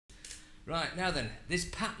Right, now then, this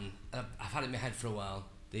pattern, I've had it in my head for a while,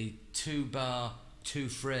 the 2-bar,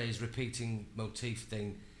 2-phrase repeating motif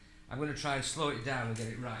thing. I'm going to try and slow it down and get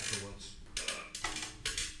it right for once.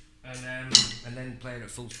 And then play it at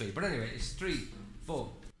full speed. But anyway, it's 3, 4.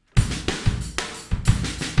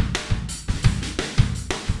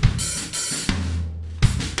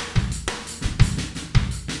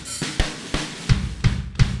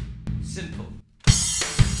 Simple.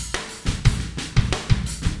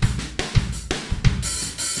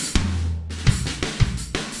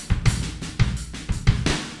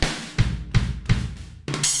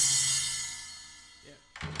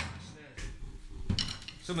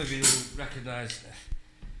 Some of you will recognise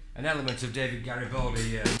an element of David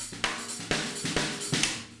Garibaldi,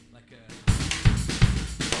 like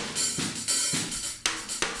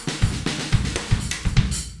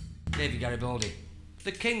David Garibaldi,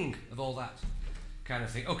 the king of all that kind of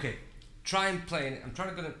thing. Okay, try and play it. I'm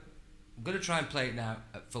going to try and play it now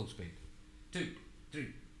at full speed. 2, 3,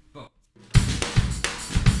 4.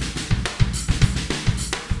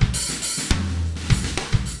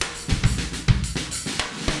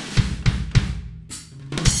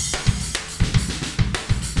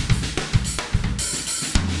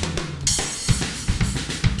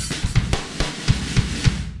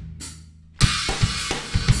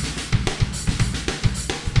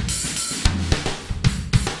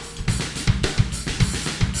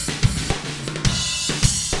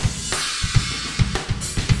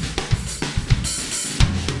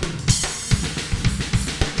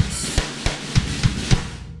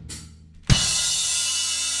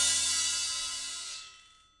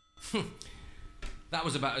 That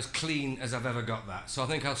was about as clean as I've ever got that, so I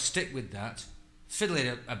think I'll stick with that, fiddle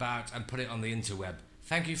it about and put it on the interweb.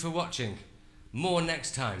 Thank you for watching. More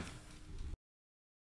next time.